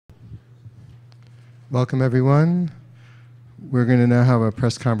Welcome, everyone. We're going to now have a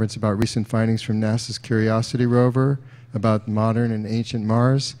press conference about recent findings from NASA's Curiosity rover about modern and ancient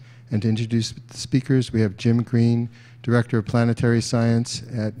Mars. And to introduce the speakers, we have Jim Green, Director of Planetary Science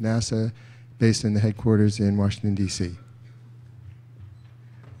at NASA, based in the headquarters in Washington, D.C.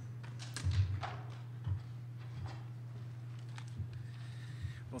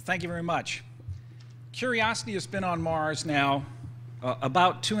 Well, thank you very much. Curiosity has been on Mars now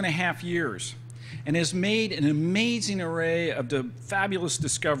about 2.5 years and has made an amazing array of fabulous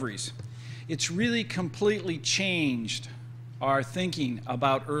discoveries. It's really completely changed our thinking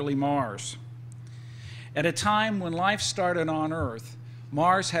about early Mars. At a time when life started on Earth,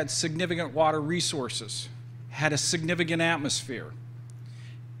 Mars had significant water resources, had a significant atmosphere,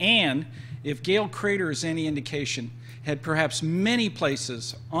 and, if Gale Crater is any indication, had perhaps many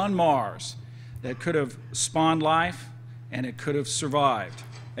places on Mars that could have spawned life and it could have survived,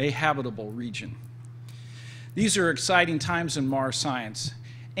 a habitable region. These are exciting times in Mars science,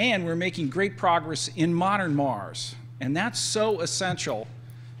 and we're making great progress in modern Mars. And that's so essential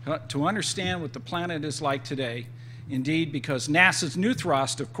to understand what the planet is like today, indeed, because NASA's new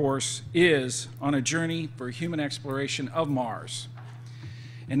thrust, of course, is on a journey for human exploration of Mars.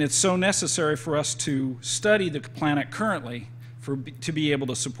 And it's so necessary for us to study the planet currently to be able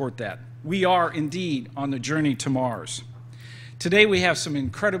to support that. We are indeed on the journey to Mars. Today we have some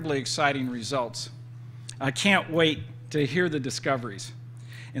incredibly exciting results. I can't wait to hear the discoveries.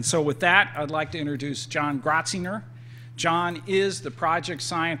 And so with that, I'd like to introduce John Grotzinger. John is the project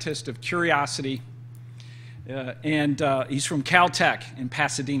scientist of Curiosity, and he's from Caltech in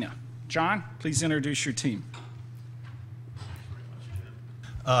Pasadena. John, please introduce your team.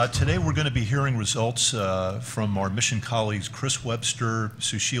 Today we're going to be hearing results from our mission colleagues Chris Webster,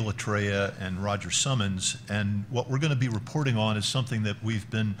 Sushila Treya, and Roger Summons. And what we're going to be reporting on is something that we've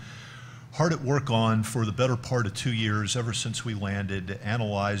been hard at work on for the better part of 2 years, ever since we landed,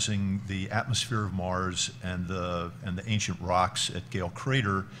 analyzing the atmosphere of Mars and the ancient rocks at Gale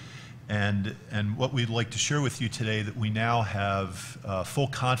Crater. And what we'd like to share with you today, that we now have full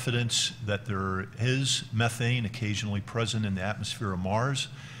confidence that there is methane occasionally present in the atmosphere of Mars,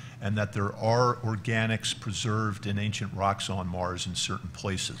 and that there are organics preserved in ancient rocks on Mars in certain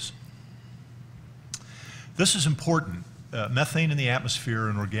places. This is important. Methane in the atmosphere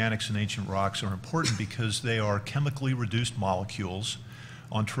and organics in ancient rocks are important because they are chemically reduced molecules.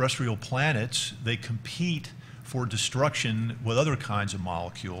 On terrestrial planets, they compete for destruction with other kinds of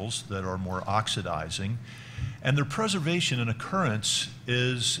molecules that are more oxidizing. And their preservation and occurrence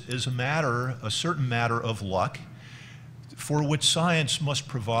is a certain matter of luck, for which science must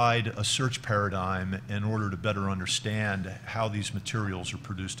provide a search paradigm in order to better understand how these materials are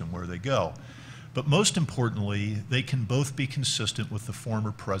produced and where they go. But most importantly, they can both be consistent with the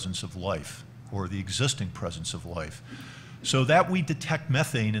former presence of life, or the existing presence of life. So that we detect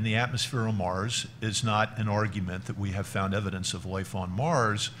methane in the atmosphere of Mars is not an argument that we have found evidence of life on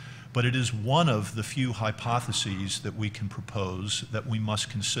Mars, but it is one of the few hypotheses that we can propose that we must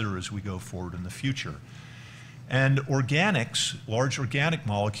consider as we go forward in the future. And organics, large organic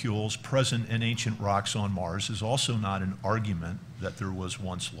molecules present in ancient rocks on Mars, is also not an argument that there was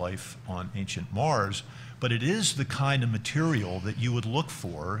once life on ancient Mars, but it is the kind of material that you would look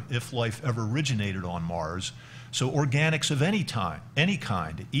for if life ever originated on Mars. So organics of any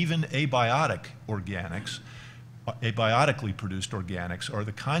kind, even abiotic organics, abiotically produced organics, are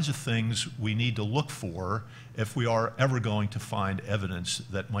the kinds of things we need to look for if we are ever going to find evidence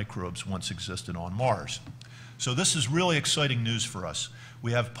that microbes once existed on Mars. So this is really exciting news for us.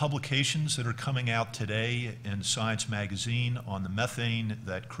 We have publications that are coming out today in Science magazine on the methane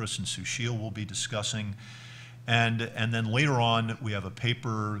that Chris and Sushil will be discussing. And then later on, we have a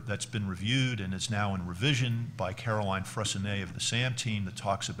paper that's been reviewed and is now in revision by Caroline Fressinet of the SAM team that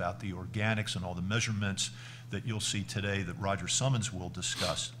talks about the organics and all the measurements that you'll see today that Roger Summons will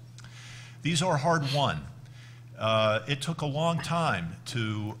discuss. These are hard won. It took a long time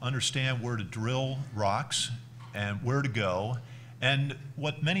to understand where to drill rocks and where to go. And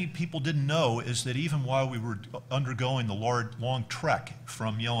what many people didn't know is that even while we were undergoing the long trek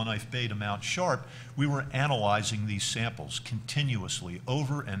from Yellowknife Bay to Mount Sharp, we were analyzing these samples continuously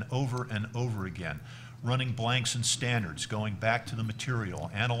over and over and over again, running blanks and standards, going back to the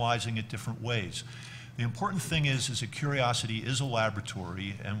material, analyzing it different ways. The important thing is that Curiosity is a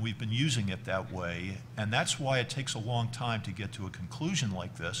laboratory, and we've been using it that way, and that's why it takes a long time to get to a conclusion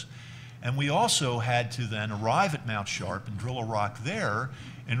like this. And we also had to then arrive at Mount Sharp and drill a rock there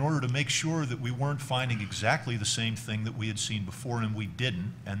in order to make sure that we weren't finding exactly the same thing that we had seen before, and we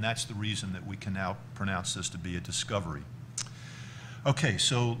didn't, and that's the reason that we can now pronounce this to be a discovery. Okay,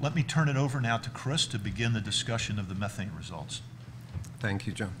 so let me turn it over now to Chris to begin the discussion of the methane results. Thank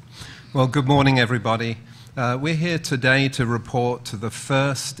you, John. Well, good morning, everybody. We're here today to report the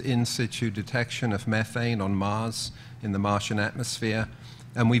first in situ detection of methane on Mars in the Martian atmosphere,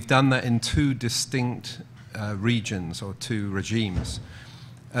 and we've done that in two distinct regions or two regimes.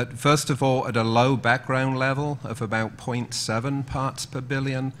 First of all, at a low background level of about 0.7 parts per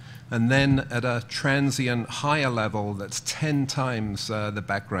billion, and then at a transient higher level that's 10 times the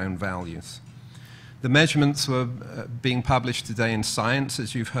background values. The measurements were being published today in Science,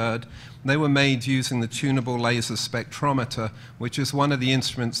 as you've heard. They were made using the tunable laser spectrometer, which is one of the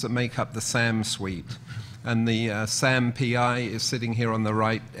instruments that make up the SAM suite. And the SAM PI is sitting here on the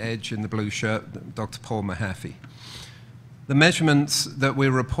right edge in the blue shirt, Dr. Paul Mahaffey. The measurements that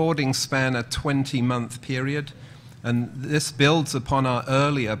we're reporting span a 20-month period, and this builds upon our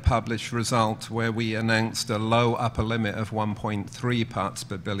earlier published result where we announced a low upper limit of 1.3 parts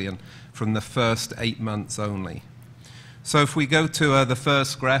per billion from the first 8 months only. So if we go to the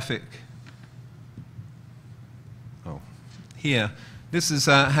first graphic, here, this is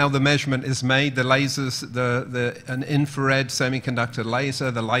how the measurement is made. The lasers, an infrared semiconductor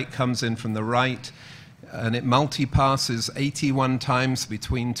laser, the light comes in from the right, and it multi-passes 81 times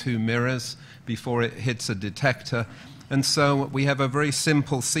between two mirrors before it hits a detector. And so we have a very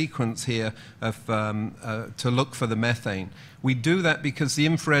simple sequence here of, to look for the methane. We do that because the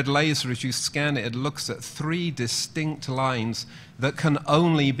infrared laser, as you scan it, it looks at 3 distinct lines that can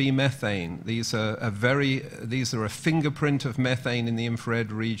only be methane. These are a fingerprint of methane in the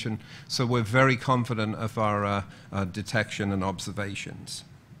infrared region, so we're very confident of our detection and observations.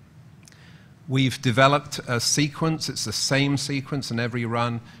 We've developed a sequence. It's the same sequence in every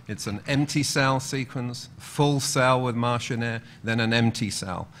run. It's an empty cell sequence, full cell with Martian air, then an empty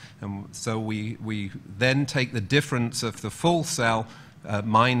cell. And so we then take the difference of the full cell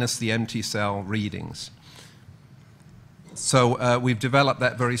minus the empty cell readings. So we've developed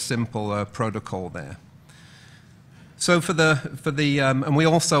that very simple protocol there. So and we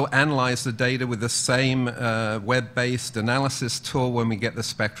also analyze the data with the same web-based analysis tool when we get the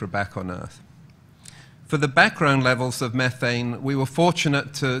spectra back on Earth. For the background levels of methane, we were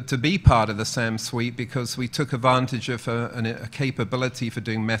fortunate to be part of the SAM suite because we took advantage of a capability for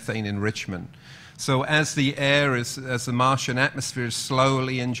doing methane enrichment. So as the Martian atmosphere is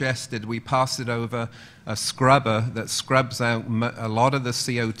slowly ingested, we pass it over a scrubber that scrubs out a lot of the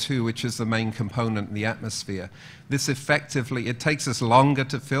CO2, which is the main component in the atmosphere. This effectively, it takes us longer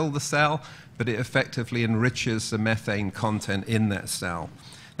to fill the cell, but it effectively enriches the methane content in that cell.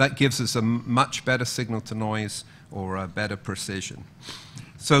 That gives us a much better signal to noise or a better precision.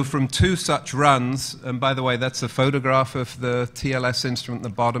 So from 2 such runs, and by the way, that's a photograph of the TLS instrument at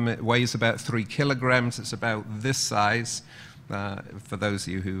the bottom. It weighs about 3 kilograms. It's about this size, for those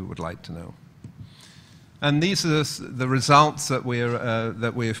of you who would like to know. And these are the results that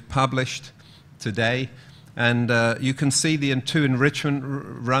we've published today. And you can see the 2 enrichment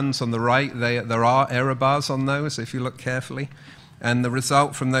runs on the right. There are error bars on those if you look carefully. And the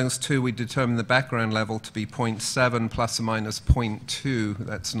result from those 2, we determined the background level to be 0.7 plus or minus 0.2.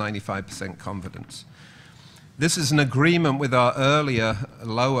 That's 95% confidence. This is an agreement with our earlier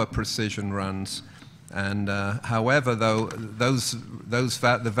lower precision runs. And however, though,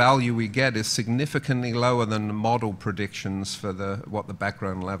 the value we get is significantly lower than the model predictions for what the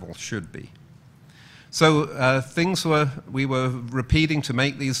background level should be. So we were repeating to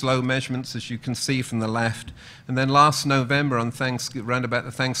make these low measurements, as you can see from the left. And then last November, around about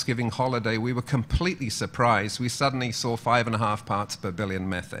the Thanksgiving holiday, we were completely surprised. We suddenly saw 5.5 parts per billion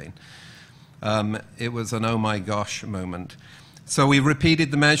methane. It was an oh my gosh moment. So we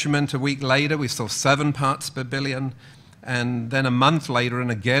repeated the measurement a week later. We saw 7 parts per billion. And then a month later,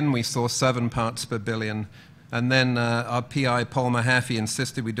 and again, we saw 7 parts per billion. And then our PI, Paul Mahaffey,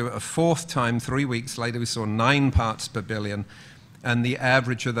 insisted we do it a 4th time. 3 weeks later, we saw 9 parts per billion. And the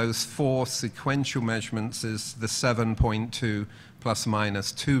average of those 4 sequential measurements is the 7.2 plus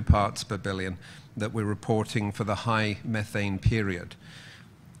minus 2 parts per billion that we're reporting for the high methane period.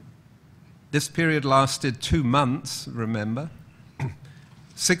 This period lasted 2 months, remember.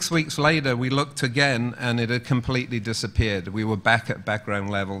 6 weeks later, we looked again, and it had completely disappeared. We were back at background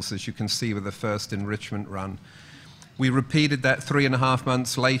levels, as you can see with the first enrichment run. We repeated that 3.5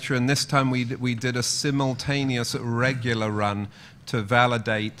 months later, and this time we did a simultaneous regular run to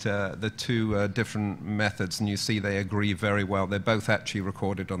validate the 2 different methods, and you see they agree very well. They're both actually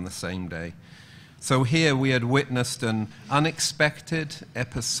recorded on the same day. So here we had witnessed an unexpected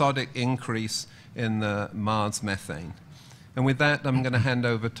episodic increase in the Mars methane. And with that, I'm going to hand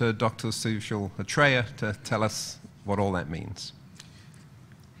over to Dr. Sujal Atreya to tell us what all that means.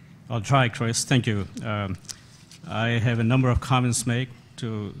 I'll try, Chris. Thank you. I have a number of comments to make,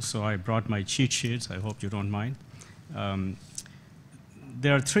 so I brought my cheat sheets. I hope you don't mind.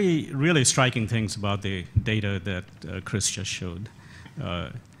 There are three really striking things about the data that Chris just showed.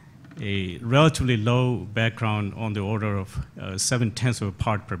 A relatively low background on the order of 0.7 of a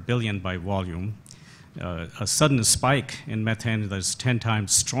part per billion by volume, a sudden spike in methane that's 10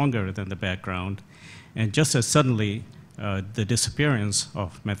 times stronger than the background, and just as suddenly the disappearance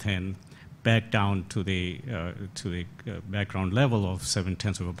of methane back down to the background level of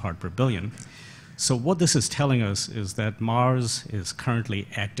 0.7 of a part per billion. So what this is telling us is that Mars is currently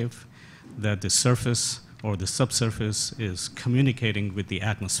active, that the surface or the subsurface is communicating with the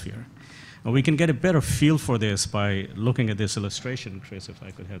atmosphere. And we can get a better feel for this by looking at this illustration. Chris, if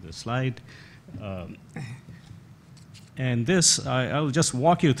I could have the slide. And this, I'll just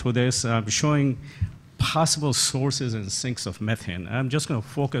walk you through this. I'm showing possible sources and sinks of methane. I'm just going to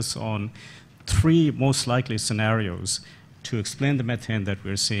focus on three most likely scenarios to explain the methane that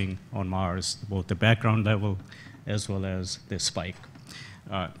we're seeing on Mars, both the background level as well as the spike.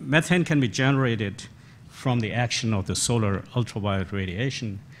 Methane can be generated from the action of the solar ultraviolet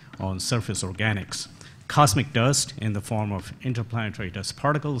radiation on surface organics. Cosmic dust in the form of interplanetary dust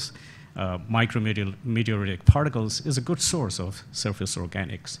particles, micrometeoritic particles, is a good source of surface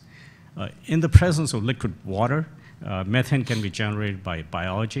organics. In the presence of liquid water, methane can be generated by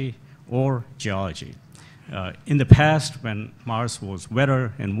biology or geology. In the past, when Mars was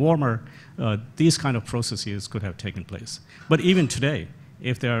wetter and warmer, these kind of processes could have taken place. But even today,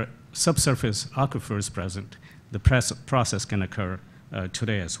 if there are subsurface aquifers present, the process can occur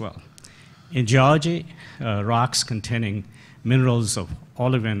today as well. In geology, rocks containing minerals of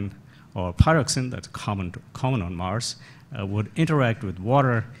olivine or pyroxene, that's common on Mars, would interact with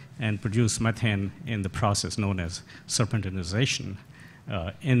water and produce methane in the process known as serpentinization.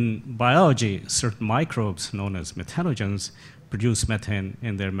 In biology, certain microbes known as methanogens produce methane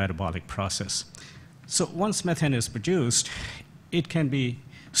in their metabolic process. So once methane is produced, it can be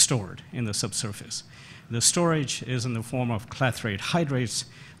stored in the subsurface. The storage is in the form of clathrate hydrates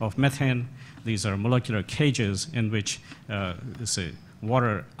of methane. These are molecular cages in which it's a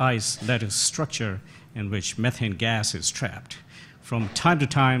water ice lattice structure in which methane gas is trapped. From time to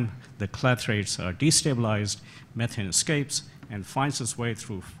time, the clathrates are destabilized, methane escapes, and finds its way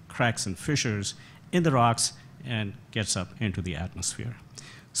through cracks and fissures in the rocks and gets up into the atmosphere.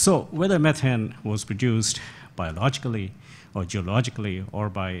 So whether methane was produced biologically or geologically or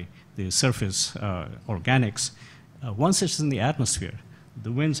by the surface organics, once it's in the atmosphere,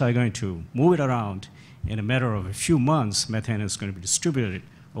 the winds are going to move it around. In a matter of a few months, methane is going to be distributed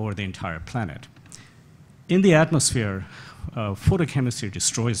over the entire planet. In the atmosphere, photochemistry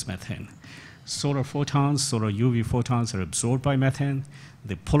destroys methane. Solar photons, solar UV photons are absorbed by methane.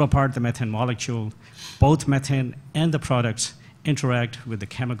 They pull apart the methane molecule. Both methane and the products interact with the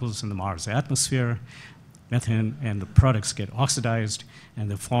chemicals in the Mars atmosphere. Methane and the products get oxidized, and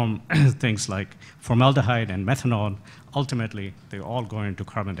they form things like formaldehyde and methanol. Ultimately, they all go into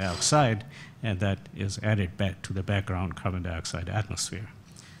carbon dioxide, and that is added back to the background carbon dioxide atmosphere.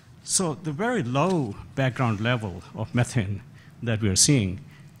 So the very low background level of methane that we are seeing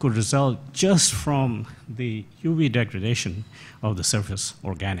could result just from the UV degradation of the surface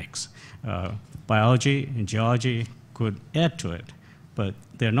organics. Biology and geology could add to it, but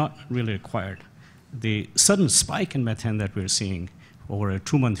they're not really required. The sudden spike in methane that we're seeing over a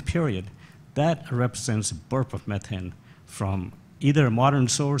 2-month period, that represents a burp of methane from either a modern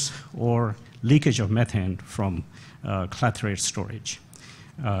source or leakage of methane from clathrate storage.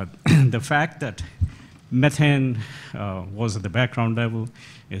 The fact that methane was at the background level,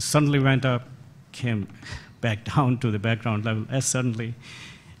 it suddenly went up, came back down to the background level as suddenly,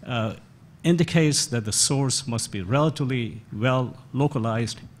 indicates that the source must be relatively well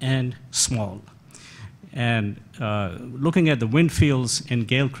localized and small. And looking at the wind fields in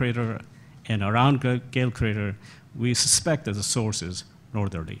Gale Crater and around Gale Crater, we suspect that the source is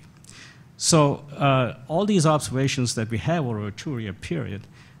northerly. So all these observations that we have over a 2-year period,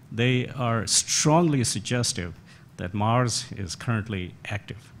 they are strongly suggestive that Mars is currently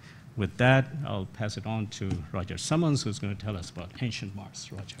active. With that, I'll pass it on to Roger Summons, who's going to tell us about ancient Mars.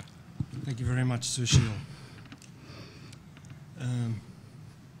 Roger. Thank you very much, Sushil.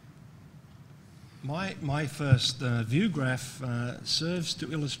 My first view graph serves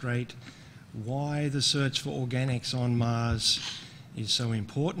to illustrate why the search for organics on Mars is so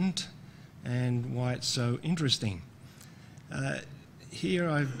important and why it's so interesting. Here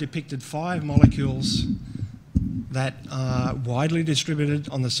I've depicted 5 molecules that are widely distributed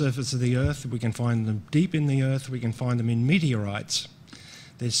on the surface of the Earth. We can find them deep in the Earth. We can find them in meteorites.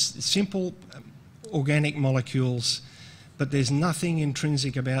 There's simple organic molecules, but there's nothing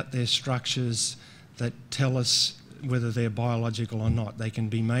intrinsic about their structures that tell us whether they're biological or not. They can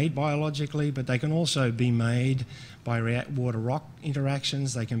be made biologically, but they can also be made by water-rock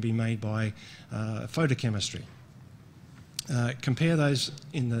interactions. They can be made by photochemistry. Compare those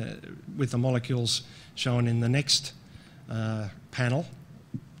with the molecules shown in the next panel.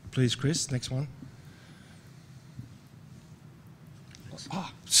 Please, Chris, next one.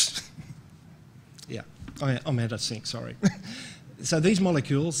 Oh, yeah, I'm out of sync, sorry. So these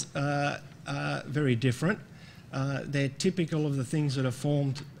molecules are very different. They're typical of the things that are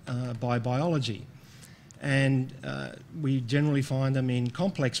formed by biology. And we generally find them in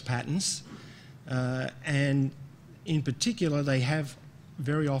complex patterns. And in particular, they have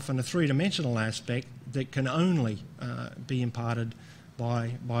very often a three-dimensional aspect that can only be imparted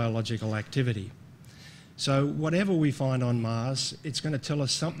by biological activity. So whatever we find on Mars, it's going to tell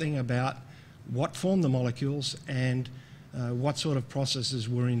us something about what formed the molecules and what sort of processes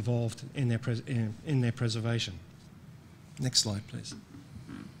were involved in their preservation. Next slide, please.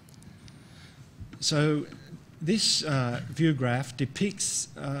 So this view graph depicts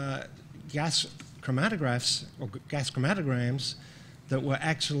gas chromatographs or gas chromatograms that were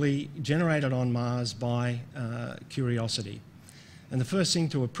actually generated on Mars by Curiosity. And the first thing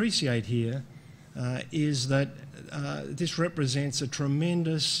to appreciate here is that this represents a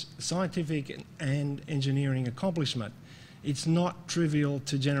tremendous scientific and engineering accomplishment. It's not trivial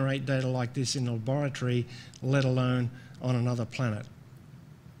to generate data like this in a laboratory, let alone on another planet.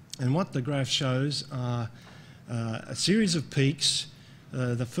 And what the graph shows are a series of peaks.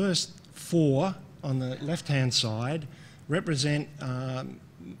 The first four on the left-hand side represent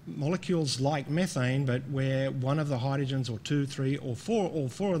molecules like methane, but where one of the hydrogens, or two, three, or four, all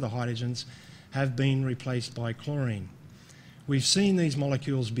four of the hydrogens have been replaced by chlorine. We've seen these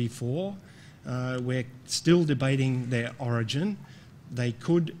molecules before. We're still debating their origin. They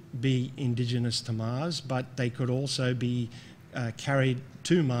could be indigenous to Mars, but they could also be carried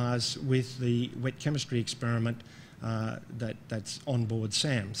to Mars with the wet chemistry experiment that's on board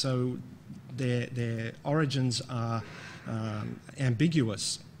SAM. So their origins are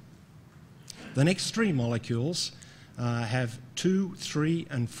ambiguous. The next three molecules have 2, 3,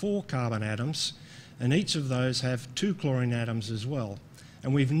 and 4 carbon atoms, and each of those have 2 chlorine atoms as well.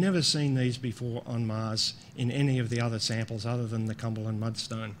 And we've never seen these before on Mars in any of the other samples other than the Cumberland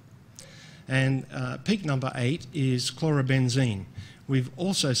mudstone. And peak number 8 is chlorobenzene. We've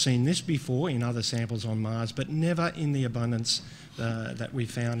also seen this before in other samples on Mars, but never in the abundance that we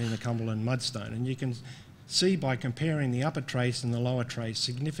found in the Cumberland mudstone. And you can see by comparing the upper trace and the lower trace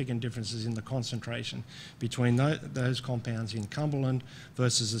significant differences in the concentration between those compounds in Cumberland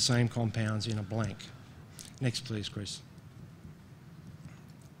versus the same compounds in a blank. Next, please, Chris.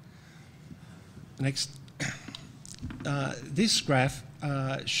 Next. This graph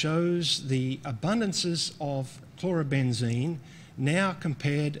shows the abundances of chlorobenzene now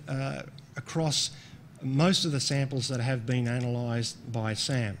compared across most of the samples that have been analysed by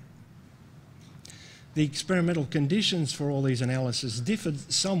SAM. The experimental conditions for all these analyses differed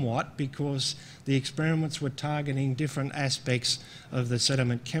somewhat because the experiments were targeting different aspects of the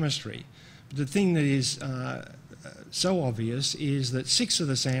sediment chemistry. But the thing that is so obvious is that 6 of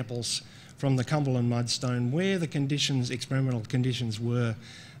the samples from the Cumberland mudstone, where the conditions, experimental conditions, were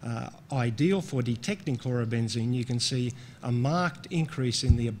ideal for detecting chlorobenzene, you can see a marked increase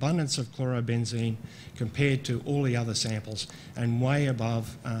in the abundance of chlorobenzene compared to all the other samples, and way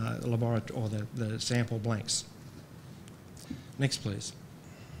above the laboratory or the sample blanks. Next, please.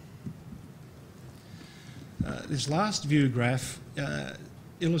 This last view graph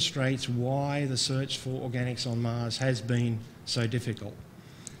illustrates why the search for organics on Mars has been so difficult.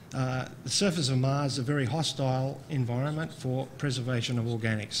 The surface of Mars is a very hostile environment for preservation of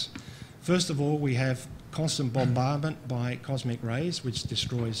organics. First of all, we have constant bombardment by cosmic rays, which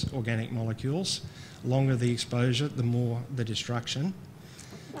destroys organic molecules. The longer the exposure, the more the destruction.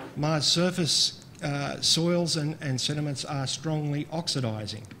 Mars' surface soils and sediments are strongly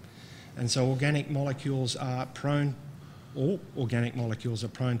oxidizing, and so organic molecules are prone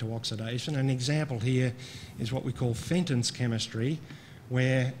to oxidation. An example here is what we call Fenton's chemistry,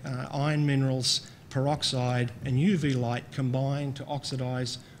 where iron minerals, peroxide and UV light combine to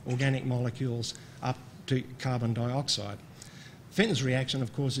oxidize organic molecules up to carbon dioxide. Fenton's reaction,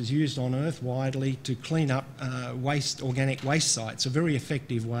 of course, is used on Earth widely to clean up organic waste sites, a very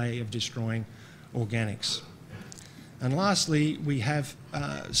effective way of destroying organics. And lastly, we have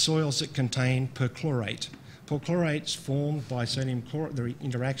soils that contain perchlorate. Perchlorate's formed by the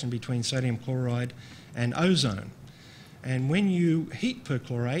interaction between sodium chloride and ozone. And when you heat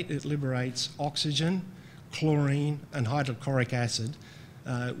perchlorate, it liberates oxygen, chlorine, and hydrochloric acid.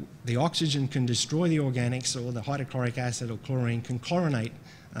 The oxygen can destroy the organics, or the hydrochloric acid or chlorine can chlorinate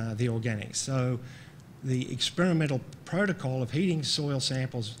the organics. So the experimental protocol of heating soil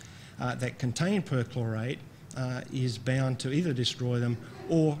samples that contain perchlorate is bound to either destroy them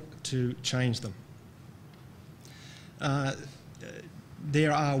or to change them.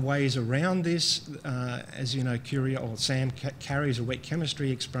 There are ways around this. As you know, SAM carries a wet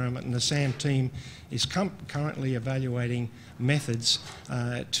chemistry experiment, and the SAM team is currently evaluating methods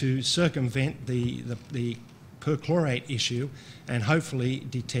to circumvent the perchlorate issue and hopefully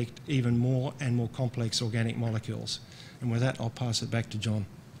detect even more and more complex organic molecules. And with that, I'll pass it back to John.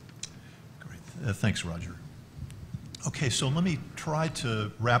 Great. Thanks, Roger. Okay, so let me try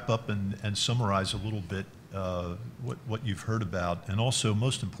to wrap up and summarize a little bit what you've heard about, and also,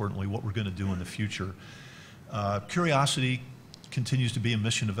 most importantly, what we're going to do in the future. Curiosity continues to be a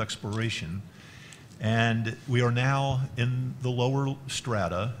mission of exploration, and we are now in the lower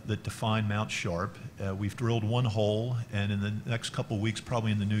strata that define Mount Sharp. We've drilled one hole, and in the next couple of weeks,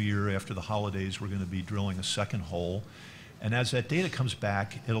 probably in the new year after the holidays, we're going to be drilling a second hole. And as that data comes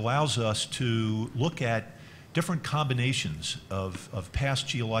back, it allows us to look at different combinations of past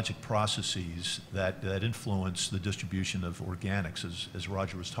geologic processes that influence the distribution of organics, as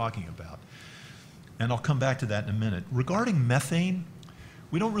Roger was talking about. And I'll come back to that in a minute. Regarding methane,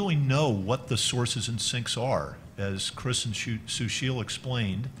 we don't really know what the sources and sinks are. As Chris and Sushil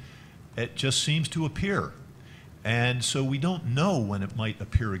explained, it just seems to appear. And so we don't know when it might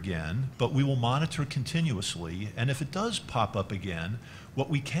appear again, but we will monitor continuously. And if it does pop up again, what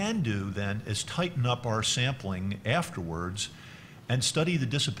we can do then is tighten up our sampling afterwards and study the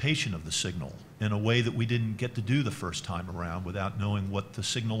dissipation of the signal in a way that we didn't get to do the first time around without knowing what the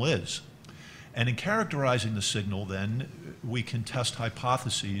signal is. And in characterizing the signal, then, we can test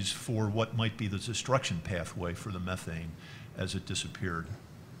hypotheses for what might be the destruction pathway for the methane as it disappeared.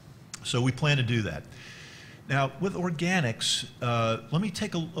 So we plan to do that. Now, with organics, let me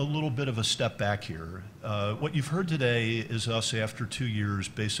take a little bit of a step back here. What you've heard today is us, after 2 years,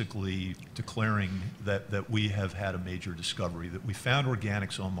 basically declaring that we have had a major discovery, that we found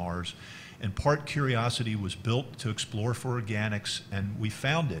organics on Mars. In part, Curiosity was built to explore for organics, and we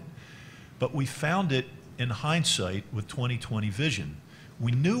found it. But we found it in hindsight with 20/20 vision.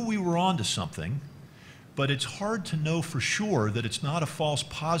 We knew we were onto something, but it's hard to know for sure that it's not a false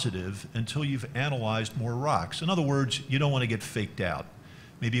positive until you've analyzed more rocks. In other words, you don't want to get faked out.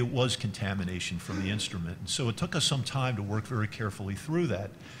 Maybe it was contamination from the instrument. And so it took us some time to work very carefully through that.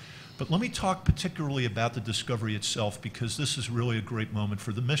 But let me talk particularly about the discovery itself, because this is really a great moment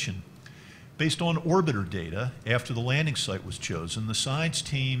for the mission. Based on orbiter data, after the landing site was chosen, the science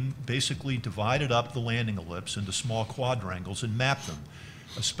team basically divided up the landing ellipse into small quadrangles and mapped them,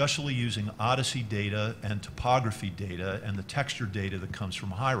 especially using Odyssey data and topography data and the texture data that comes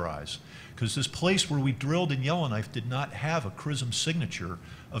from HiRISE. Because this place where we drilled in Yellowknife did not have a CRISM signature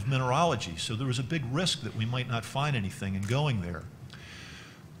of mineralogy, so there was a big risk that we might not find anything in going there.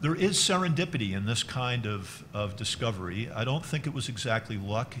 There is serendipity in this kind of discovery. I don't think it was exactly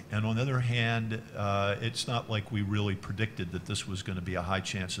luck, and on the other hand, it's not like we really predicted that this was going to be a high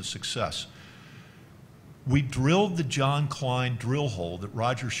chance of success. We drilled the John Klein drill hole that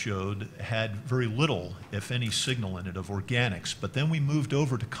Roger showed had very little, if any, signal in it of organics, but then we moved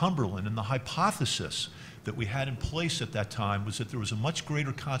over to Cumberland, and the hypothesis that we had in place at that time was that there was a much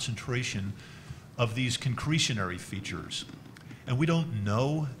greater concentration of these concretionary features. And we don't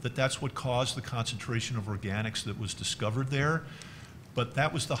know that that's what caused the concentration of organics that was discovered there, but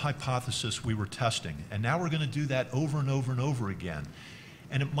that was the hypothesis we were testing. And now we're going to do that over and over and over again.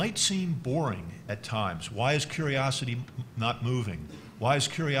 And it might seem boring at times. Why is Curiosity not moving? Why is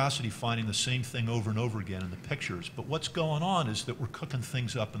Curiosity finding the same thing over and over again in the pictures? But what's going on is that we're cooking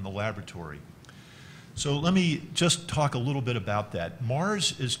things up in the laboratory. So let me just talk a little bit about that.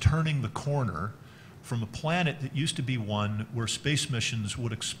 Mars is turning the corner from a planet that used to be one where space missions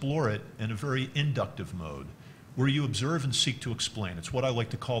would explore it in a very inductive mode, where you observe and seek to explain. It's what I like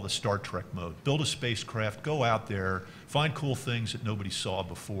to call the Star Trek mode. Build a spacecraft, go out there, find cool things that nobody saw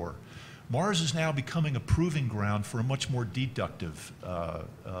before. Mars is now becoming a proving ground for a much more deductive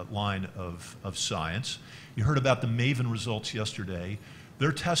line of science. You heard about the MAVEN results yesterday.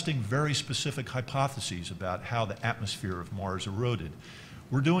 They're testing very specific hypotheses about how the atmosphere of Mars eroded.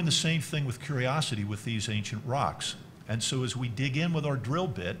 We're doing the same thing with Curiosity with these ancient rocks. And so as we dig in with our drill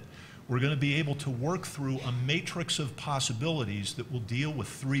bit, we're going to be able to work through a matrix of possibilities that will deal with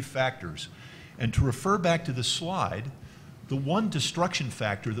 3 factors. And to refer back to this slide, The one destruction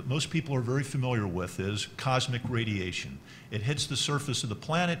factor that most people are very familiar with is cosmic radiation. It hits the surface of the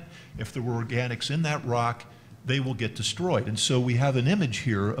planet. If there were organics in that rock, they will get destroyed. And so we have an image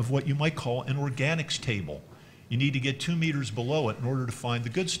here of what you might call an organics table. You need to get 2 meters below it in order to find the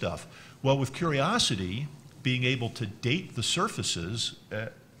good stuff. Well, with Curiosity, being able to date the surfaces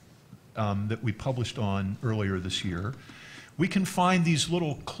that we published on earlier this year, we can find these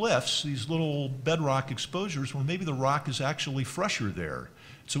little cliffs, these little bedrock exposures where maybe the rock is actually fresher there.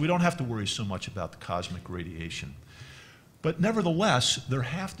 So we don't have to worry so much about the cosmic radiation. But nevertheless, there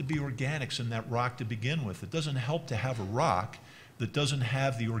have to be organics in that rock to begin with. It doesn't help to have a rock that doesn't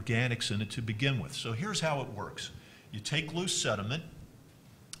have the organics in it to begin with. So here's how it works. You take loose sediment,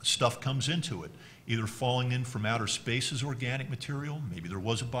 stuff comes into it, either falling in from outer space as organic material. Maybe there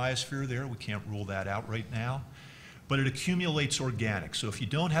was a biosphere there. We can't rule that out right now. But it accumulates organics. So if you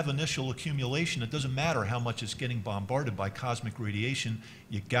don't have initial accumulation, it doesn't matter how much it's getting bombarded by cosmic radiation.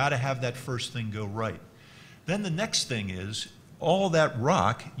 You got to have that first thing go right. Then the next thing is all that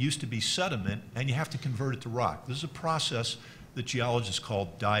rock used to be sediment, and you have to convert it to rock. This is a process that geologists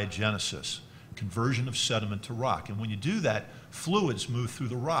call diagenesis, conversion of sediment to rock. And when you do that, fluids move through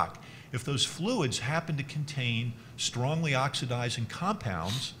the rock. If those fluids happen to contain strongly oxidizing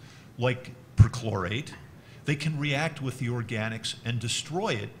compounds, like perchlorate, they can react with the organics and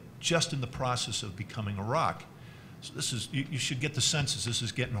destroy it just in the process of becoming a rock. So this is, you should get the sense that this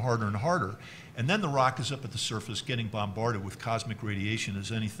is getting harder and harder. And then the rock is up at the surface getting bombarded with cosmic radiation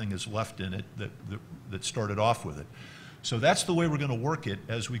as anything is left in it that started off with it. So that's the way we're going to work it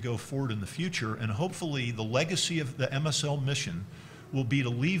as we go forward in the future. And hopefully the legacy of the MSL mission will be to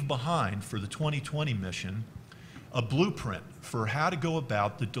leave behind for the 2020 mission a blueprint for how to go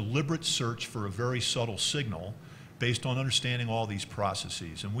about the deliberate search for a very subtle signal based on understanding all these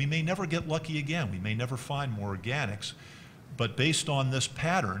processes. And we may never get lucky again. We may never find more organics. But based on this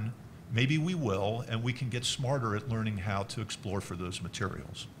pattern, maybe we will, and we can get smarter at learning how to explore for those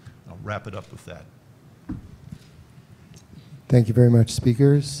materials. I'll wrap it up with that. Thank you very much,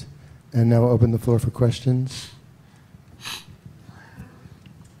 speakers. And now we'll open the floor for questions.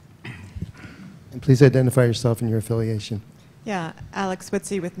 And please identify yourself and your affiliation. Yeah, Alex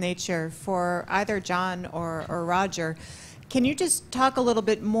Witzy with Nature. For either John or Roger, can you just talk a little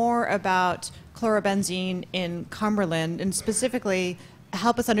bit more about chlorobenzene in Cumberland, and specifically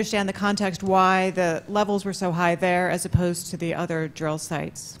help us understand the context why the levels were so high there as opposed to the other drill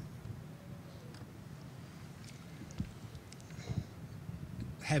sites?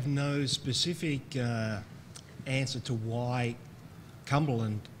 Have no specific answer to why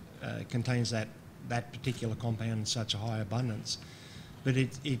Cumberland contains that particular compound in such a high abundance, but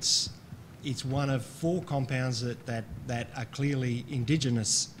it's one of 4 compounds that are clearly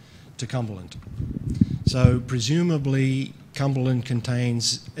indigenous to Cumberland. So presumably Cumberland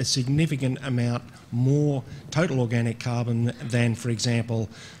contains a significant amount more total organic carbon than, for example,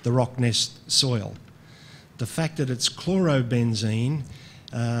 the Rocknest soil. The fact that it's chlorobenzene,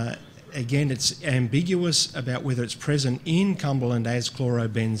 again, it's ambiguous about whether it's present in Cumberland as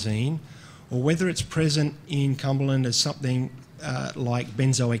chlorobenzene or whether it's present in Cumberland as something like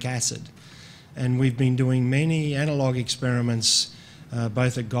benzoic acid. And we've been doing many analogue experiments,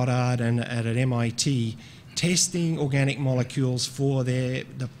 both at Goddard and at MIT, testing organic molecules for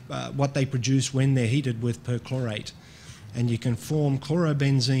what they produce when they're heated with perchlorate. And you can form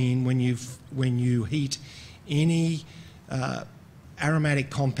chlorobenzene when you heat any aromatic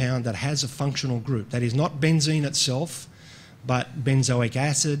compound that has a functional group. That is not benzene itself, but benzoic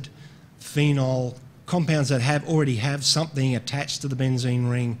acid, phenol, compounds that already have something attached to the benzene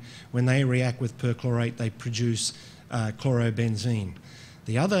ring. When they react with perchlorate, they produce chlorobenzene.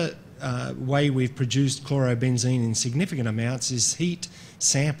 The other way we've produced chlorobenzene in significant amounts is heat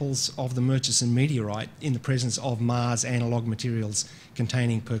samples of the Murchison meteorite in the presence of Mars analogue materials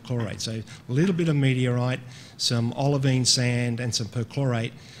containing perchlorate. So a little bit of meteorite, some olivine sand and some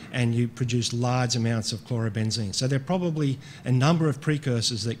perchlorate, and you produce large amounts of chlorobenzene. So there are probably a number of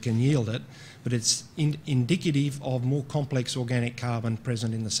precursors that can yield it, but it's indicative of more complex organic carbon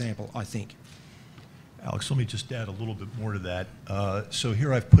present in the sample, I think. Alex, let me just add a little bit more to that. So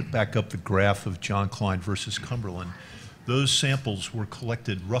here I've put back up the graph of John Klein versus Cumberland. Those samples were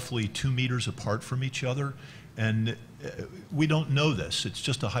collected roughly 2 meters apart from each other, and we don't know this. It's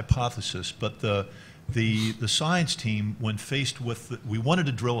just a hypothesis, but the science team, when faced with, we wanted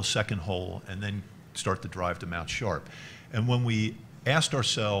to drill a second hole and then start the drive to Mount Sharp. And when we asked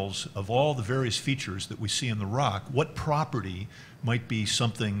ourselves, of all the various features that we see in the rock, what property might be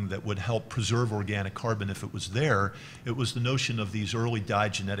something that would help preserve organic carbon if it was there. It was the notion of these early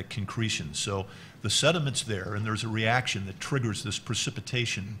diagenetic concretions. So the sediment's there, and there's a reaction that triggers this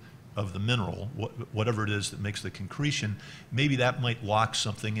precipitation of the mineral, whatever it is that makes the concretion. Maybe that might lock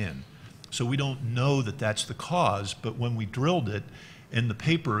something in. So we don't know that that's the cause, but when we drilled it, in the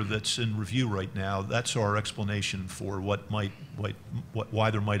paper that's in review right now, that's our explanation for why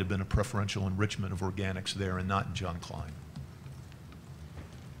there might have been a preferential enrichment of organics there and not in John Klein.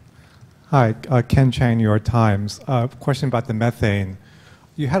 Hi, Ken Chang, New York Times. Question about the methane.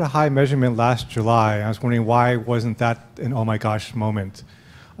 You had a high measurement last July. I was wondering why wasn't that an oh my gosh moment?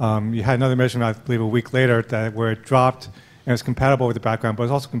 You had another measurement, I believe, a week later where it dropped and it's compatible with the background, but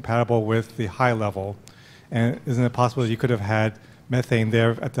it's also compatible with the high level. And isn't it possible that you could have had methane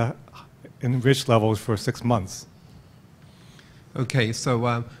there at the enriched levels for 6 months? Okay,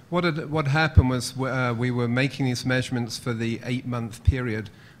 so what happened was we were making these measurements for the 8-month period,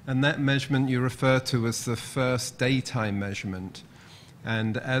 and that measurement you refer to as the first daytime measurement.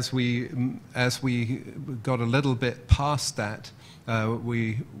 And as we got a little bit past that,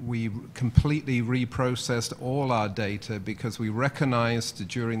 we completely reprocessed all our data because we recognized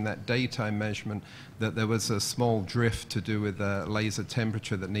during that daytime measurement that there was a small drift to do with laser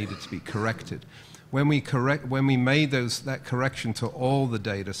temperature that needed to be corrected. When we made that correction to all the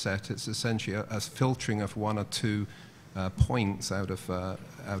data set, it's essentially a filtering of 1 or 2 points out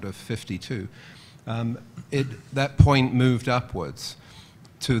of 52. That point moved upwards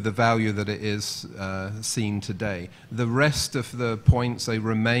to the value that it is seen today. The rest of the points, they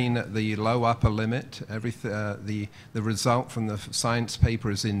remain at the low upper limit. The result from the science paper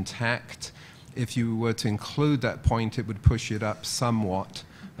is intact. If you were to include that point, it would push it up somewhat,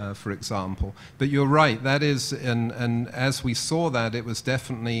 for example. But you're right, that is, and as we saw that, it was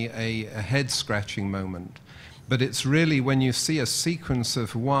definitely a head-scratching moment. But it's really when you see a sequence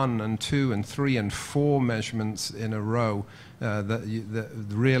of 1 and 2 and 3 and 4 measurements in a row that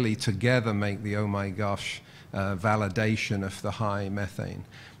really together make the oh my gosh validation of the high methane.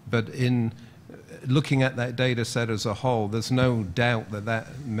 But in looking at that data set as a whole, there's no doubt that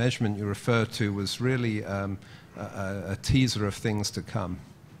that measurement you refer to was really a teaser of things to come.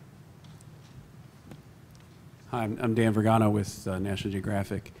 Hi, I'm Dan Vergano with National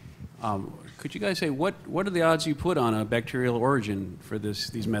Geographic. Could you guys say what are the odds you put on a bacterial origin for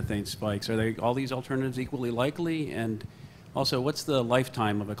these methane spikes? Are all these alternatives equally likely? And also, what's the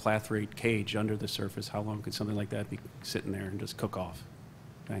lifetime of a clathrate cage under the surface? How long could something like that be sitting there and just cook off?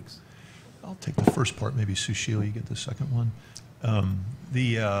 Thanks. I'll take the first part. Maybe Sushil, you get the second one.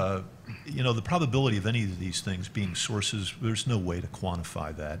 The probability of any of these things being sources, there's no way to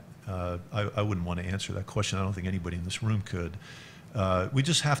quantify that. I wouldn't want to answer that question. I don't think anybody in this room could. We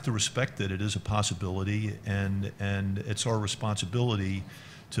just have to respect that it is a possibility, and it's our responsibility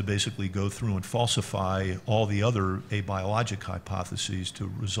to basically go through and falsify all the other abiologic hypotheses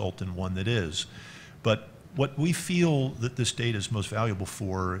to result in one that is. But what we feel that this data is most valuable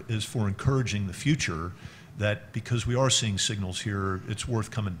for is for encouraging the future that because we are seeing signals here, it's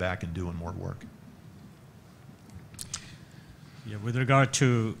worth coming back and doing more work. Yeah, with regard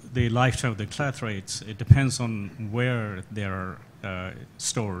to the lifetime of the clathrates, it depends on where they are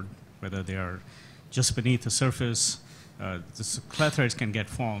stored, whether they are just beneath the surface. The clathrates can get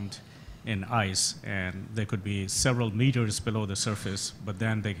formed in ice, and they could be several meters below the surface, but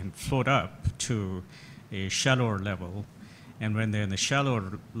then they can float up to a shallower level. And when they're in the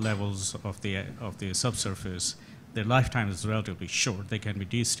shallower levels of the subsurface, their lifetime is relatively short. They can be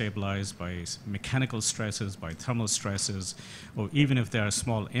destabilized by mechanical stresses, by thermal stresses, or even if there are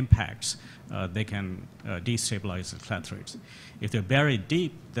small impacts, they can destabilize the clathrates. If they're buried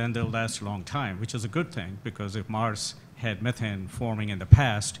deep, then they'll last a long time, which is a good thing, because if Mars had methane forming in the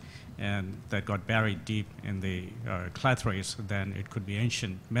past and that got buried deep in the clathrates, then it could be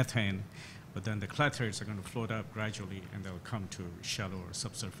ancient methane, but then the clathrates are going to float up gradually and they'll come to shallower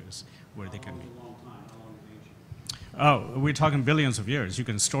subsurface where they can be. Oh, we're talking billions of years. You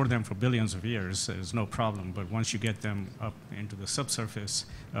can store them for billions of years. There's no problem. But once you get them up into the subsurface,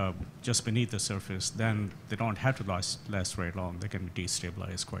 just beneath the surface, then they don't have to last very long. They can be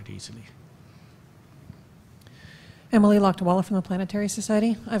destabilized quite easily. Emily Lochtwalla from the Planetary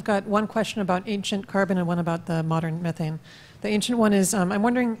Society. I've got one question about ancient carbon and one about the modern methane. The ancient one is, I'm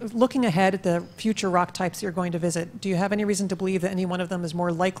wondering, looking ahead at the future rock types you're going to visit, do you have any reason to believe that any one of them is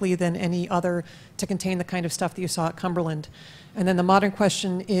more likely than any other to contain the kind of stuff that you saw at Cumberland? And then the modern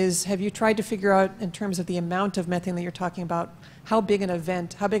question is, have you tried to figure out, in terms of the amount of methane that you're talking about, how big an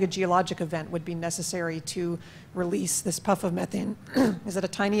event, how big a geologic event would be necessary to release this puff of methane? Is it a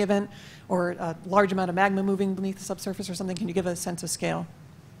tiny event or a large amount of magma moving beneath the subsurface or something? Can you give a sense of scale?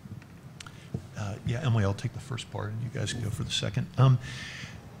 Yeah, Emily, I'll take the first part, and you guys can go for the second.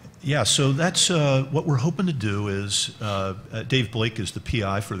 Yeah, so that's what we're hoping to do is, Dave Blake is the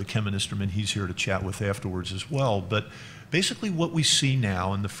PI for the chem instrument. He's here to chat with afterwards as well. But basically what we see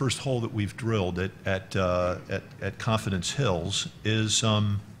now in the first hole that we've drilled at Confidence Hills is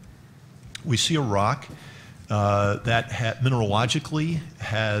we see a rock that mineralogically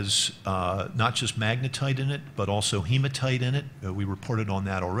has not just magnetite in it, but also hematite in it. We reported on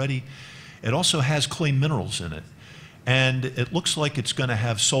that already. It also has clay minerals in it. And it looks like it's going to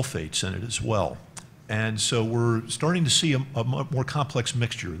have sulfates in it as well. And so we're starting to see a more complex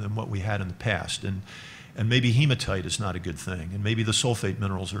mixture than what we had in the past. And maybe hematite is not a good thing, and maybe the sulfate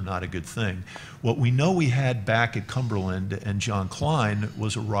minerals are not a good thing. What we know we had back at Cumberland and John Klein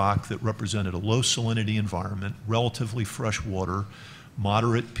was a rock that represented a low salinity environment, relatively fresh water,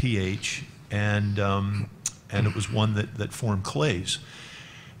 moderate pH, and it was one that formed clays.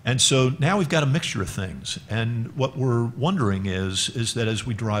 And so now we've got a mixture of things. And what we're wondering is that as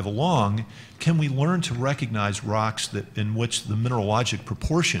we drive along, can we learn to recognize rocks in which the mineralogic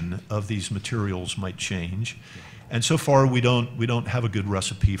proportion of these materials might change? And so far, we don't have a good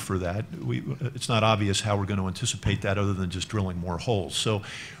recipe for that. It's not obvious how we're going to anticipate that other than just drilling more holes. So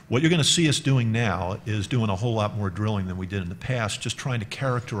what you're going to see us doing now is doing a whole lot more drilling than we did in the past, just trying to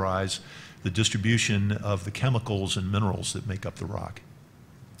characterize the distribution of the chemicals and minerals that make up the rock.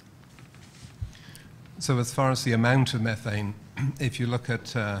 So as far as the amount of methane, if you look at,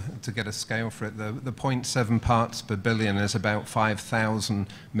 to get a scale for it, the 0.7 parts per billion is about 5,000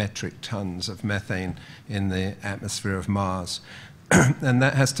 metric tons of methane in the atmosphere of Mars. And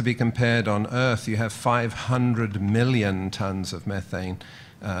that has to be compared on Earth. You have 500 million tons of methane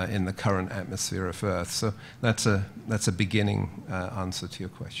in the current atmosphere of Earth. So that's a beginning answer to your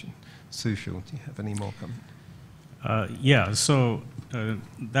question. Sushil, do you have any more comment? Yeah, so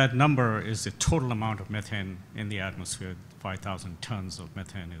that number is the total amount of methane in the atmosphere. 5,000 tons of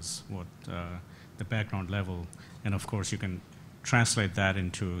methane is what the background level, and of course you can translate that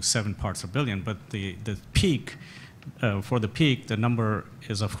into 7 parts per billion, but the peak, for the peak, the number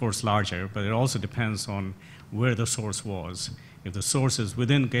is of course larger, but it also depends on where the source was. If the source is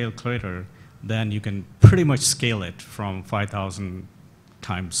within Gale Crater, then you can pretty much scale it from 5,000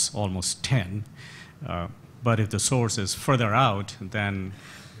 times almost 10. But if the source is further out, then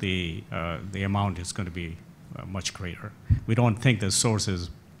the amount is going to be much greater. We don't think the source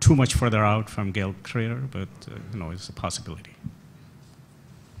is too much further out from Gale Crater, but it's a possibility.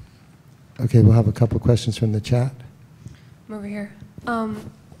 Okay, we'll have a couple questions from the chat. I'm over here.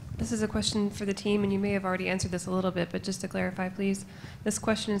 This is a question for the team, and you may have already answered this a little bit, but just to clarify, please. This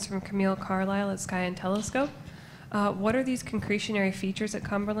question is from Camille Carlisle at Sky and Telescope. What are these concretionary features at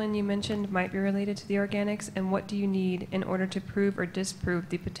Cumberland you mentioned might be related to the organics, and what do you need in order to prove or disprove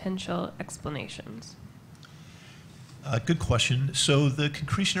the potential explanations? Good question. So the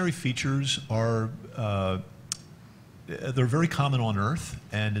concretionary features are, they're very common on Earth,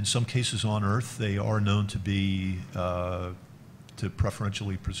 and in some cases on Earth they are known to be, to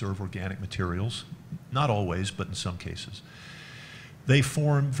preferentially preserve organic materials. Not always, but in some cases. They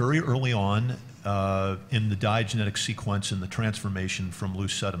form very early on in the diagenetic sequence in the transformation from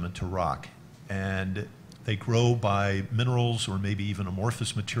loose sediment to rock. And they grow by minerals or maybe even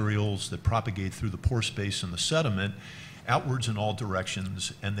amorphous materials that propagate through the pore space in the sediment outwards in all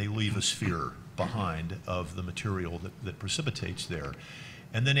directions, and they leave a sphere behind of the material that precipitates there.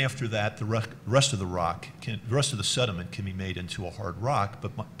 And then after that, the rest of the sediment can be made into a hard rock,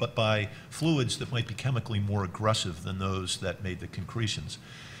 but by fluids that might be chemically more aggressive than those that made the concretions.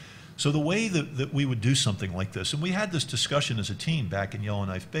 So the way that we would do something like this, and we had this discussion as a team back in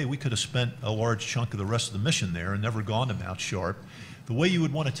Yellowknife Bay, we could have spent a large chunk of the rest of the mission there and never gone to Mount Sharp. The way you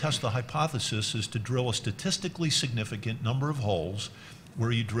would want to test the hypothesis is to drill a statistically significant number of holes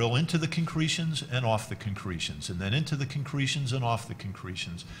where you drill into the concretions and off the concretions, and then into the concretions and off the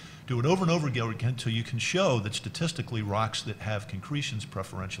concretions. Do it over and over again until you can show that statistically rocks that have concretions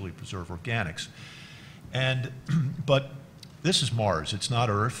preferentially preserve organics. But this is Mars, it's not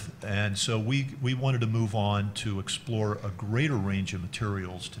Earth, and so we wanted to move on to explore a greater range of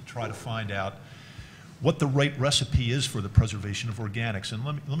materials to try to find out what the right recipe is for the preservation of organics. And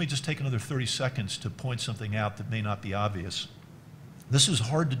let me just take another 30 seconds to point something out that may not be obvious. This is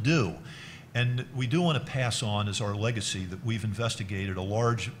hard to do, and we do want to pass on as our legacy that we've investigated a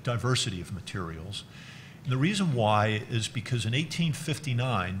large diversity of materials. And the reason why is because in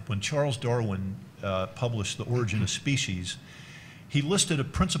 1859, when Charles Darwin published The Origin of Species, he listed a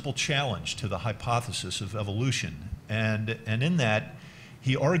principal challenge to the hypothesis of evolution. And in that,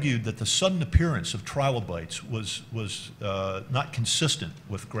 he argued that the sudden appearance of trilobites was not consistent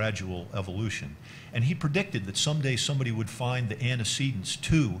with gradual evolution. And he predicted that someday somebody would find the antecedents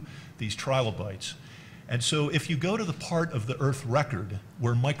to these trilobites. And so if you go to the part of the Earth record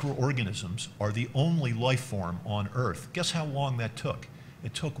where microorganisms are the only life form on Earth, guess how long that took?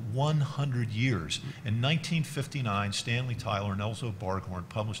 It took 100 years. In 1959, Stanley Tyler and Elzo Barghorn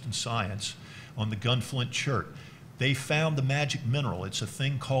published in Science on the gunflint chert. They found the magic mineral. It's a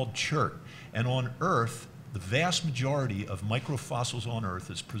thing called chert. And on Earth, the vast majority of microfossils on Earth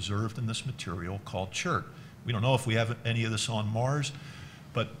is preserved in this material called chert. We don't know if we have any of this on Mars,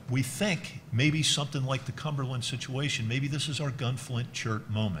 but we think maybe something like the Cumberland situation, maybe this is our gunflint chert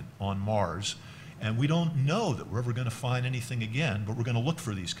moment on Mars. And we don't know that we're ever going to find anything again, but we're going to look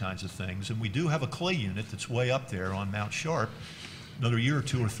for these kinds of things. And we do have a clay unit that's way up there on Mount Sharp. Another year or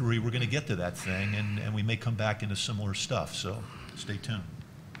two or three, we're going to get to that thing, and we may come back into similar stuff. So stay tuned.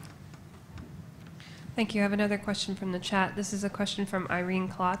 Thank you. I have another question from the chat. This is a question from Irene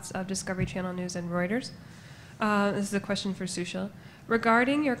Klotz of Discovery Channel News and Reuters. This is a question for Sushil.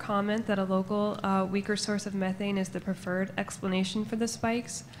 Regarding your comment that a local weaker source of methane is the preferred explanation for the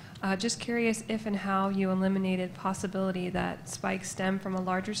spikes, just curious if and how you eliminated possibility that spikes stem from a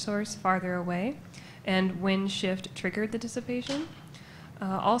larger source farther away and wind shift triggered the dissipation?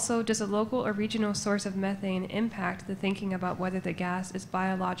 Also, does a local or regional source of methane impact the thinking about whether the gas is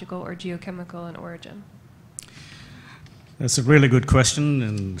biological or geochemical in origin? That's a really good question,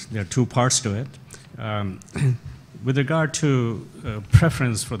 and there are two parts to it. With regard to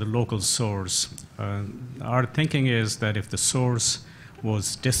preference for the local source, our thinking is that if the source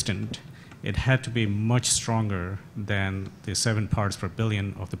was distant, it had to be much stronger than the 7 parts per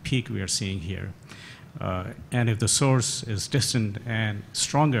billion of the peak we are seeing here. And if the source is distant and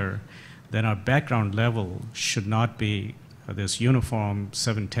stronger, then our background level should not be this uniform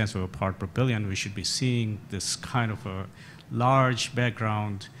 0.7 of a part per billion. We should be seeing this kind of a large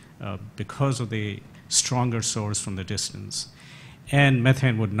background because of the stronger source from the distance. And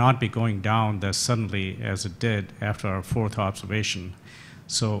methane would not be going down that suddenly as it did after our 4th observation.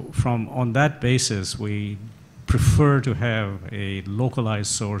 So on that basis, we prefer to have a localized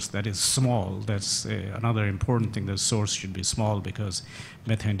source that is small. That's another important thing. The source should be small because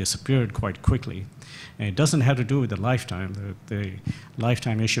methane disappeared quite quickly. And it doesn't have to do with the lifetime. The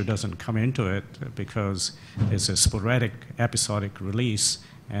lifetime issue doesn't come into it because it's a sporadic, episodic release,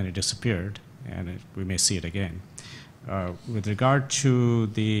 and it disappeared, and we may see it again. With regard to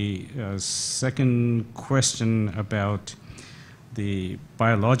the second question about the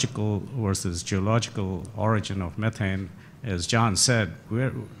biological versus geological origin of methane, as John said,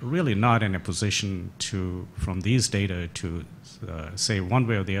 we're really not in a position to, from these data, to say one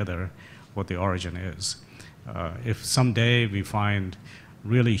way or the other what the origin is. If someday we find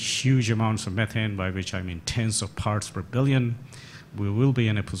really huge amounts of methane, by which I mean tens of parts per billion, we will be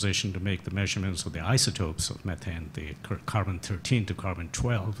in a position to make the measurements of the isotopes of methane, the carbon-13 to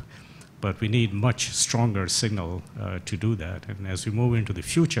carbon-12. But we need much stronger signal to do that. And as we move into the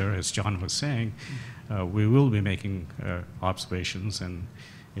future, as John was saying, we will be making observations. And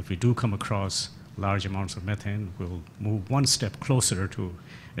if we do come across large amounts of methane, we'll move one step closer to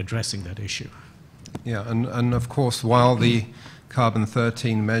addressing that issue. Yeah, and of course, while the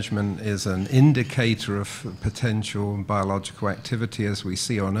carbon-13 measurement is an indicator of potential biological activity as we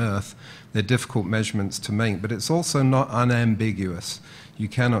see on Earth, they're difficult measurements to make, but it's also not unambiguous. You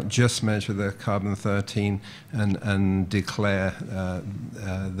cannot just measure the carbon-13 and declare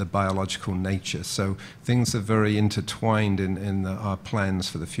the biological nature. So things are very intertwined in our plans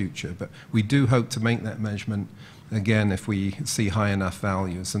for the future. But we do hope to make that measurement, again, if we see high enough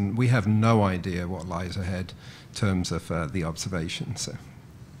values. And we have no idea what lies ahead in terms of the observation. So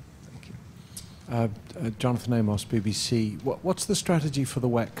thank you. Jonathan Amos, BBC. What's the strategy for the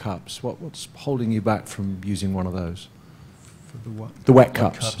wet cups? What's holding you back from using one of those? For the what? The wet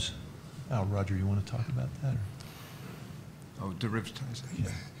cups. Oh, Roger, you want to talk about that? Or? Oh, derivatization. Yeah.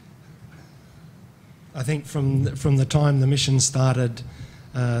 I think from the time the mission started,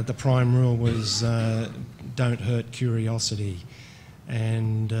 the prime rule was don't hurt curiosity.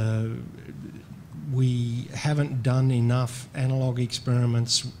 And we haven't done enough analog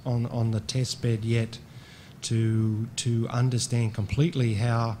experiments on the test bed yet to understand completely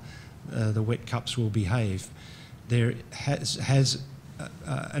how the wet cups will behave. There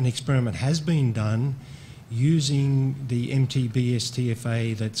an experiment has been done using the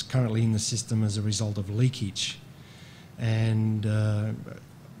MTBS-TFA that's currently in the system as a result of leakage. And the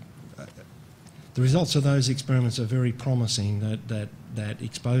results of those experiments are very promising, that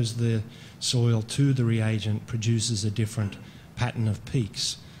expose the soil to the reagent produces a different pattern of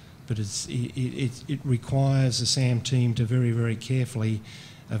peaks. But it requires the SAM team to very, very carefully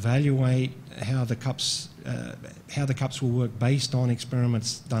evaluate how the cups will work based on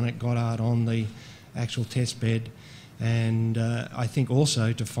experiments done at Goddard on the actual test bed, and I think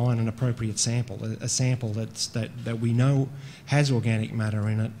also to find an appropriate sample, a sample that we know has organic matter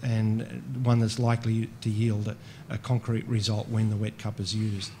in it, and one that's likely to yield a concrete result when the wet cup is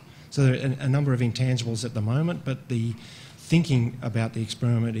used. So there are a number of intangibles at the moment, but the thinking about the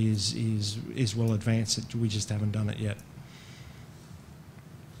experiment is well advanced. We just haven't done it yet.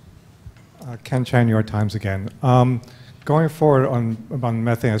 Ken Chan, New York Times again. Going forward on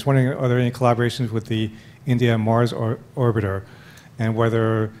methane, I was wondering, are there any collaborations with the India Mars orbiter, and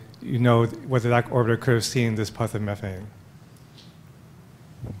whether you know whether that orbiter could have seen this puff of methane?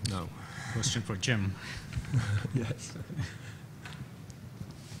 No. Question for Jim. Yes.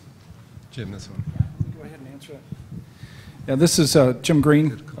 Jim, this one. Go ahead and answer that. Yeah, this is Jim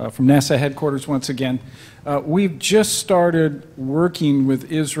Green from NASA headquarters once again. We've just started working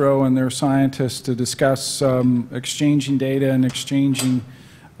with ISRO and their scientists to discuss exchanging data and exchanging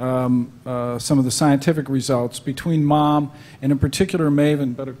some of the scientific results between MOM and in particular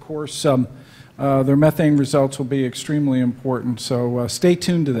MAVEN, but of course their methane results will be extremely important, so stay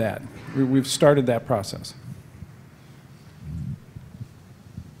tuned to that. We've started that process.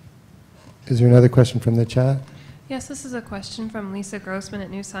 Is there another question from the chat? Yes, this is a question from Lisa Grossman at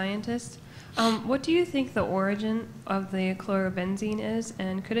New Scientist. What do you think the origin of the chlorobenzene is,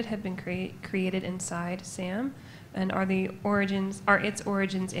 and could it have been created inside SAM? And are its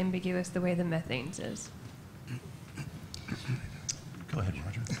origins ambiguous the way the methane's is? Go ahead,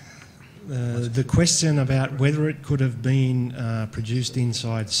 Roger. The question about whether it could have been produced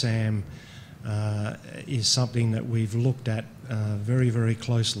inside SAM is something that we've looked at very, very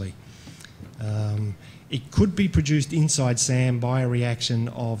closely. It could be produced inside SAM by a reaction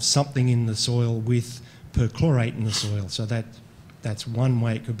of something in the soil with perchlorate in the soil. So that's one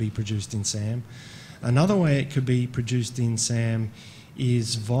way it could be produced in SAM. Another way it could be produced in SAM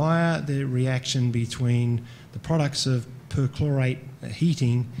is via the reaction between the products of perchlorate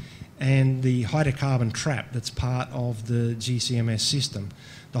heating and the hydrocarbon trap that's part of the GCMS system.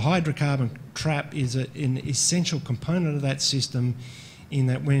 The hydrocarbon trap is an essential component of that system, in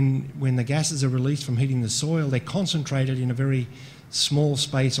that when the gases are released from heating the soil, they're concentrated in a very small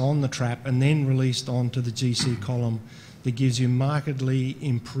space on the trap and then released onto the GC column that gives you markedly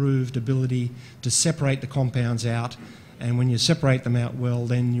improved ability to separate the compounds out. And when you separate them out well,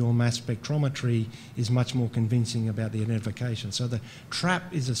 then your mass spectrometry is much more convincing about the identification. So the trap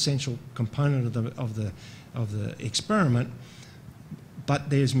is an essential component of the experiment, but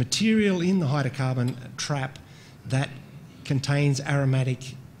there's material in the hydrocarbon trap that contains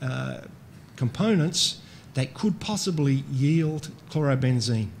aromatic components that could possibly yield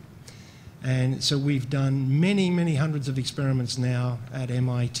chlorobenzene. And so we've done many, many hundreds of experiments now at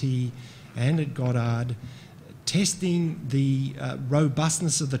MIT and at Goddard, testing the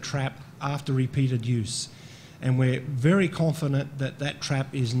robustness of the trap after repeated use. And we're very confident that that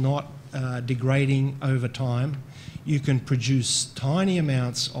trap is not degrading over time. You can produce tiny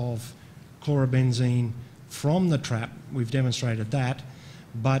amounts of chlorobenzene from the trap. We've demonstrated that,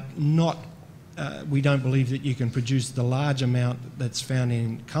 but not. We don't believe that you can produce the large amount that's found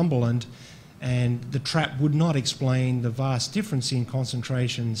in Cumberland, and the trap would not explain the vast difference in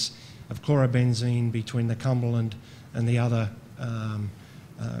concentrations of chlorobenzene between the Cumberland and the other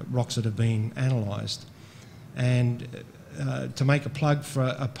rocks that have been analysed. And to make a plug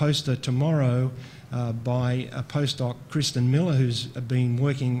for a poster tomorrow by a postdoc, Kristen Miller, who's been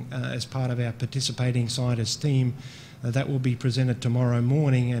working as part of our participating scientist team, that will be presented tomorrow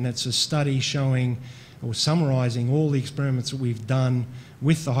morning, and it's a study showing or summarising all the experiments that we've done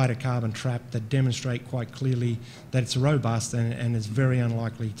with the hydrocarbon trap that demonstrate quite clearly that it's robust and is very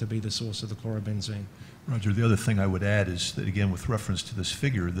unlikely to be the source of the chlorobenzene. Roger, the other thing I would add is that, again, with reference to this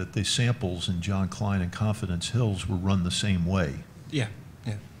figure, that the samples in John Klein and Confidence Hills were run the same way. Yeah.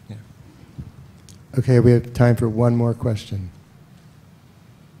 Okay, we have time for one more question.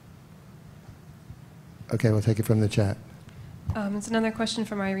 Okay, we'll take it from the chat. It's another question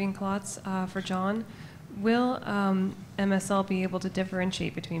from Irene Klotz for John. Will MSL be able to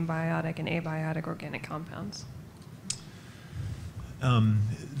differentiate between biotic and abiotic organic compounds?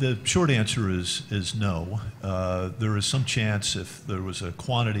 The short answer is no. There is some chance if there was a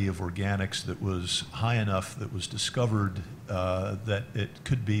quantity of organics that was high enough that was discovered that it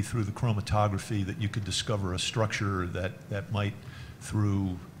could be through the chromatography that you could discover a structure that might,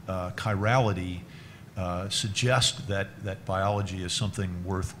 through chirality, suggest that biology is something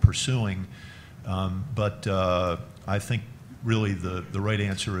worth pursuing. But I think really the right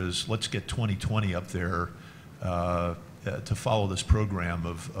answer is let's get 2020 up there to follow this program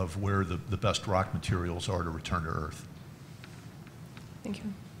of where the best rock materials are to return to Earth. Thank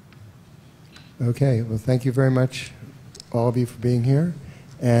you. Okay, well, thank you very much, all of you, for being here.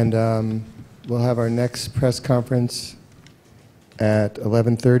 And we'll have our next press conference at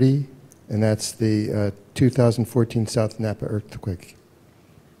 11:30, and that's the 2014 South Napa earthquake.